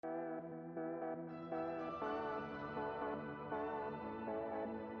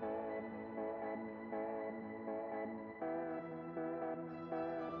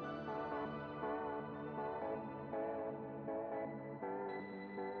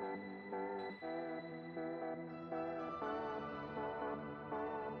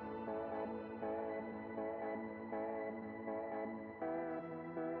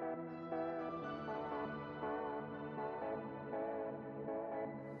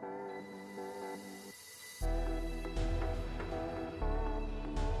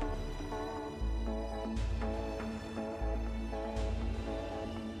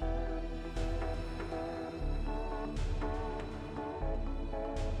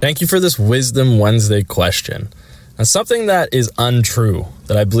Thank you for this Wisdom Wednesday question. Now, something that is untrue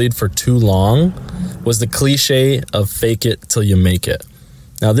that I believed for too long was the cliche of fake it till you make it.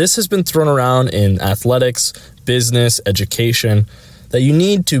 Now, this has been thrown around in athletics, business, education, that you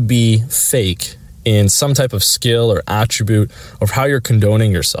need to be fake in some type of skill or attribute of how you're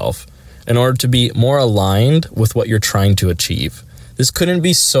condoning yourself in order to be more aligned with what you're trying to achieve. This couldn't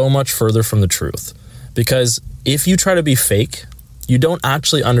be so much further from the truth, because if you try to be fake, you don't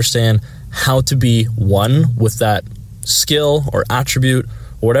actually understand how to be one with that skill or attribute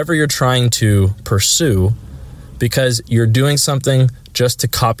or whatever you're trying to pursue, because you're doing something just to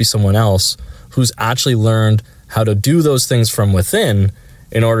copy someone else who's actually learned how to do those things from within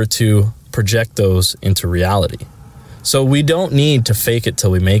in order to project those into reality. So we don't need to fake it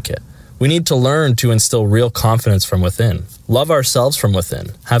till we make it. We need to learn to instill real confidence from within, love ourselves from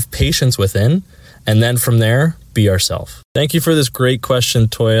within, have patience within, and then from there, be ourselves. Thank you for this great question,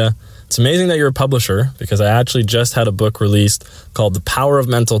 Toya. It's amazing that you're a publisher, because I actually just had a book released called The Power of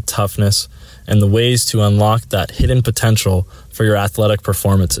Mental Toughness and the Ways to Unlock That Hidden Potential for Your Athletic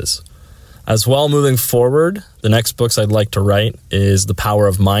Performances. As well, moving forward, the next books I'd like to write is The Power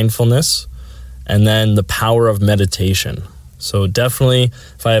of Mindfulness and then The Power of Meditation. So definitely,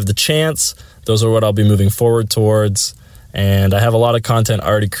 if I have the chance, those are what I'll be moving forward towards. And I have a lot of content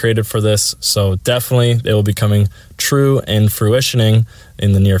already created for this, so definitely they will be coming true and fruitioning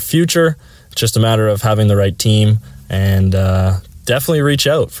in the near future. It's just a matter of having the right team, and definitely reach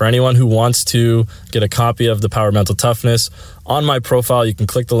out for anyone who wants to get a copy of The Power of Mental Toughness. On my profile, you can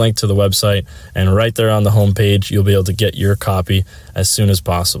click the link to the website, and right there on the homepage, you'll be able to get your copy as soon as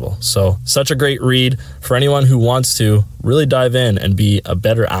possible. So such a great read for anyone who wants to really dive in and be a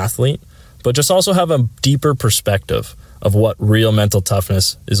better athlete, but just also have a deeper perspective of what real mental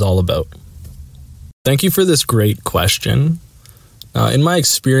toughness is all about. Thank you for this great question. In my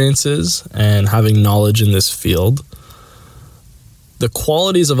experiences and having knowledge in this field, the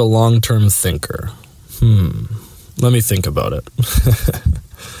qualities of a long-term thinker. Let me think about it.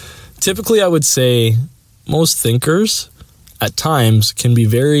 Typically, I would say most thinkers at times can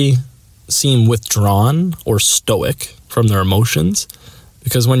be seem withdrawn or stoic from their emotions,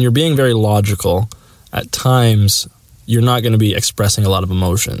 because when you're being very logical, at times you're not going to be expressing a lot of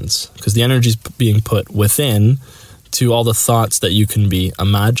emotions because the energy is being put within to all the thoughts that you can be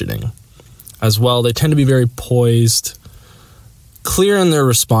imagining. As well, they tend to be very poised, clear in their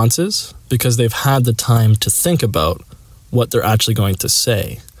responses because they've had the time to think about what they're actually going to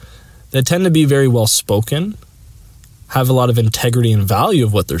say. They tend to be very well spoken, have a lot of integrity and value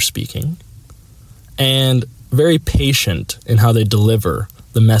of what they're speaking, and very patient in how they deliver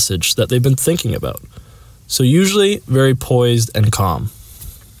the message that they've been thinking about. So usually very poised and calm.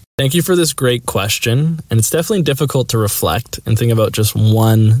 Thank you for this great question. And it's definitely difficult to reflect and think about just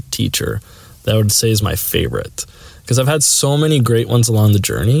one teacher that I would say is my favorite, because I've had so many great ones along the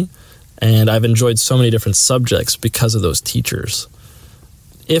journey, and I've enjoyed so many different subjects because of those teachers.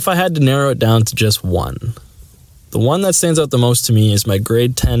 If I had to narrow it down to just one, the one that stands out the most to me is my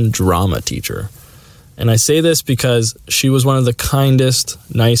grade 10 drama teacher. And I say this because she was one of the kindest,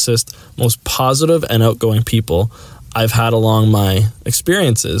 nicest, most positive and outgoing people I've had along my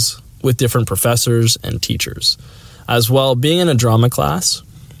experiences with different professors and teachers. As well, being in a drama class,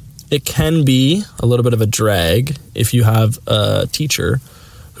 it can be a little bit of a drag if you have a teacher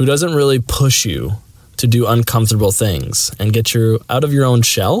who doesn't really push you to do uncomfortable things and get you out of your own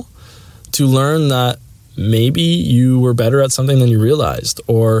shell to learn that maybe you were better at something than you realized,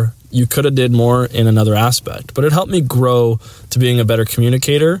 or you could have did more in another aspect. But it helped me grow to being a better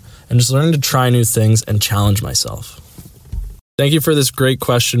communicator and just learning to try new things and challenge myself. Thank you for this great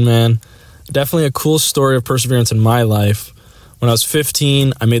question, man. Definitely a cool story of perseverance in my life. When I was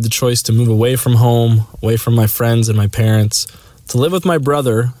 15, I made the choice to move away from home, away from my friends and my parents, to live with my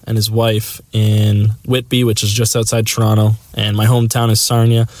brother and his wife in Whitby, which is just outside Toronto, and my hometown is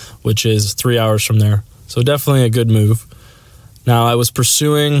Sarnia, which is 3 hours from there. So definitely a good move. Now, I was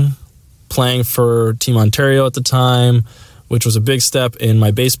playing for Team Ontario at the time, which was a big step in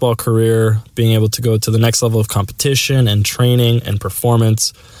my baseball career, being able to go to the next level of competition and training and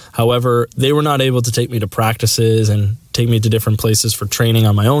performance. However, they were not able to take me to practices and take me to different places for training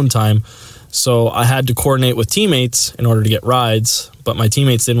on my own time. So I had to coordinate with teammates in order to get rides, but my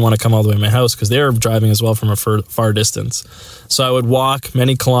teammates didn't want to come all the way to my house because they were driving as well from a far distance. So I would walk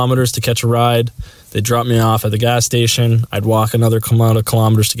many kilometers to catch a ride. They'd drop me off at the gas station. I'd walk another amount of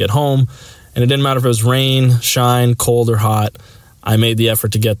kilometers to get home. And it didn't matter if it was rain, shine, cold, or hot. I made the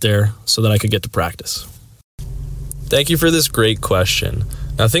effort to get there so that I could get to practice. Thank you for this great question.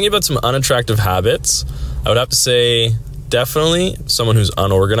 Now, thinking about some unattractive habits, I would have to say definitely someone who's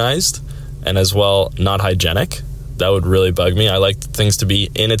unorganized and as well not hygienic. That would really bug me. I like things to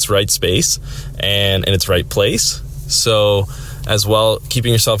be in its right space and in its right place. So as well,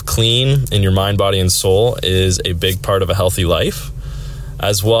 keeping yourself clean in your mind, body, and soul is a big part of a healthy life.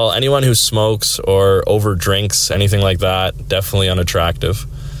 As well, anyone who smokes or over drinks, anything like that, definitely unattractive.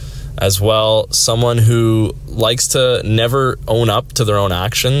 As well, someone who likes to never own up to their own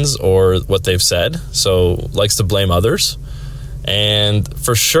actions or what they've said, so likes to blame others. And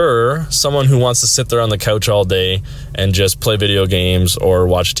for sure, someone who wants to sit there on the couch all day and just play video games or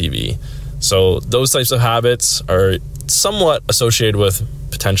watch TV. So those types of habits are somewhat associated with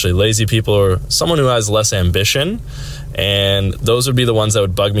potentially lazy people or someone who has less ambition. And those would be the ones that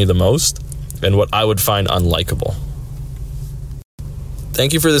would bug me the most and what I would find unlikable.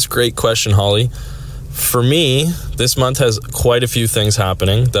 Thank you for this great question, Holly. For me, this month has quite a few things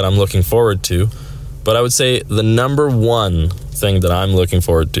happening that I'm looking forward to. But I would say the number one thing that I'm looking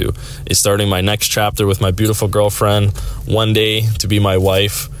forward to is starting my next chapter with my beautiful girlfriend, one day to be my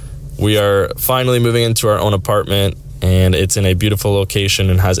wife. We are finally moving into our own apartment, and it's in a beautiful location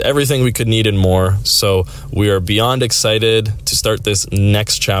and has everything we could need and more. So we are beyond excited to start this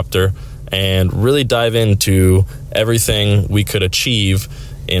next chapter and really dive into everything we could achieve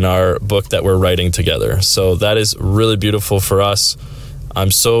in our book that we're writing together. So that is really beautiful for us. I'm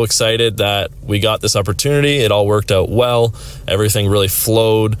so excited that we got this opportunity. It all worked out well. Everything really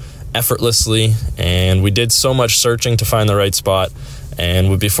flowed effortlessly, and we did so much searching to find the right spot.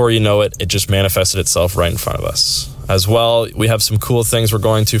 And before you know it, it just manifested itself right in front of us. As well, we have some cool things we're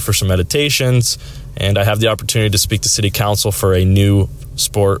going to for some meditations, and I have the opportunity to speak to City Council for a new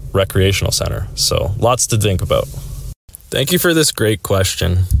sport recreational center. So lots to think about. Thank you for this great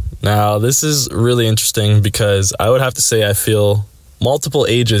question. Now, this is really interesting because I would have to say I feel multiple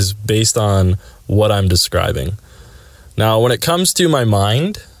ages based on what I'm describing. Now, when it comes to my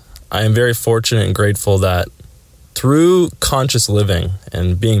mind, I am very fortunate and grateful that through conscious living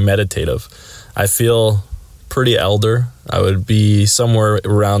and being meditative, I feel pretty elder. I would be somewhere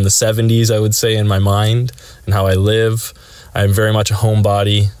around the 70s, I would say, in my mind and how I live. I'm very much a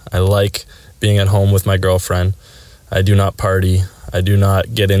homebody. I like being at home with my girlfriend. I do not party. I do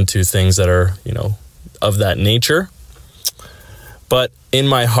not get into things that are, of that nature. But in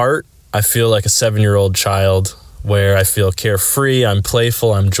my heart, I feel like a 7-year-old child where I feel carefree, I'm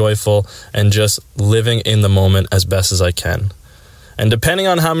playful, I'm joyful, and just living in the moment as best as I can. And depending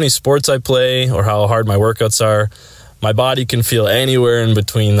on how many sports I play or how hard my workouts are, my body can feel anywhere in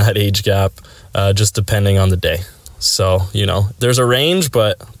between that age gap, just depending on the day. So, there's a range,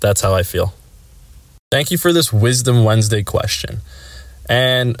 but that's how I feel. Thank you for this Wisdom Wednesday question.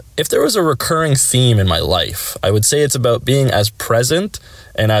 And if there was a recurring theme in my life, I would say it's about being as present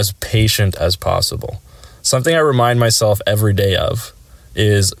and as patient as possible. Something I remind myself every day of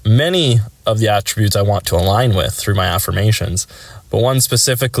is many of the attributes I want to align with through my affirmations, but one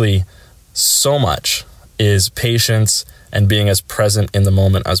specifically so much is patience and being as present in the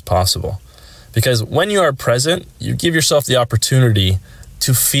moment as possible. Because when you are present, you give yourself the opportunity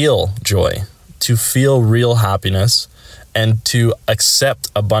to feel joy, to feel real happiness, and to accept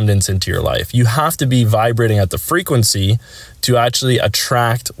abundance into your life. You have to be vibrating at the frequency to actually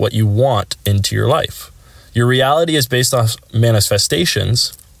attract what you want into your life. Your reality is based on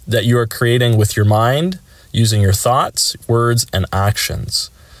manifestations that you are creating with your mind, using your thoughts, words, and actions.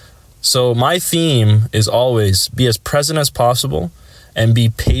 So my theme is always be as present as possible and be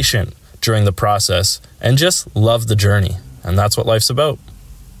patient during the process and just love the journey. And that's what life's about.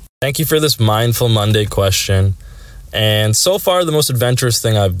 Thank you for this Mindful Monday question. And so far, the most adventurous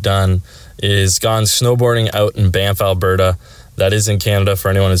thing I've done is gone snowboarding out in Banff, Alberta. That is in Canada for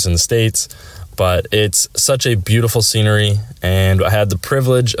anyone who's in the States. But it's such a beautiful scenery. And I had the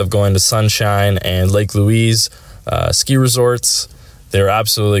privilege of going to Sunshine and Lake Louise ski resorts. They're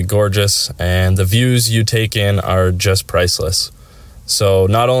absolutely gorgeous. And the views you take in are just priceless. So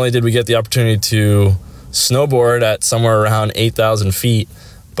not only did we get the opportunity to snowboard at somewhere around 8,000 feet,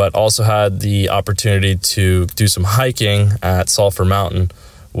 but also had the opportunity to do some hiking at Sulphur Mountain,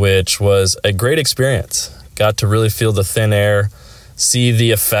 which was a great experience. Got to really feel the thin air, see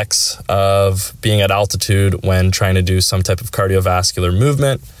the effects of being at altitude when trying to do some type of cardiovascular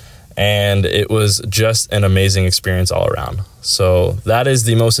movement, and it was just an amazing experience all around. So that is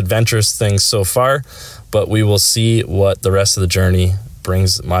the most adventurous thing so far, but we will see what the rest of the journey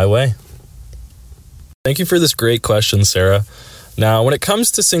brings my way. Thank you for this great question, Sarah. Now, when it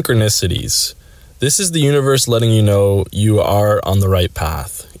comes to synchronicities, this is the universe letting you know you are on the right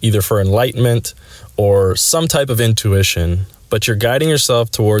path, either for enlightenment or some type of intuition, but you're guiding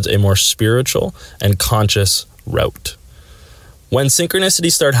yourself towards a more spiritual and conscious route. When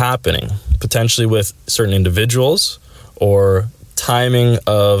synchronicities start happening, potentially with certain individuals or timing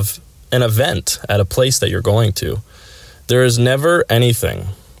of an event at a place that you're going to, there is never anything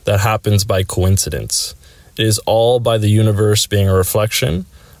that happens by coincidence. It is all by the universe being a reflection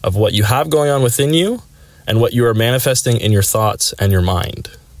of what you have going on within you and what you are manifesting in your thoughts and your mind.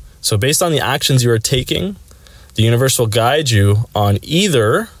 So based on the actions you are taking, the universe will guide you on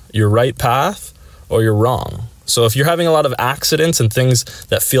either your right path or you're wrong. So if you're having a lot of accidents and things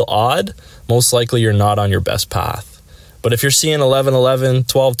that feel odd, most likely you're not on your best path. But if you're seeing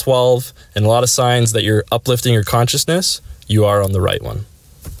 11-11, 12-12, and a lot of signs that you're uplifting your consciousness, you are on the right one.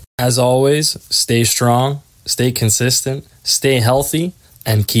 As always, stay strong, stay consistent, stay healthy,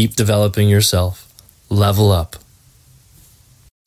 and keep developing yourself. Level up.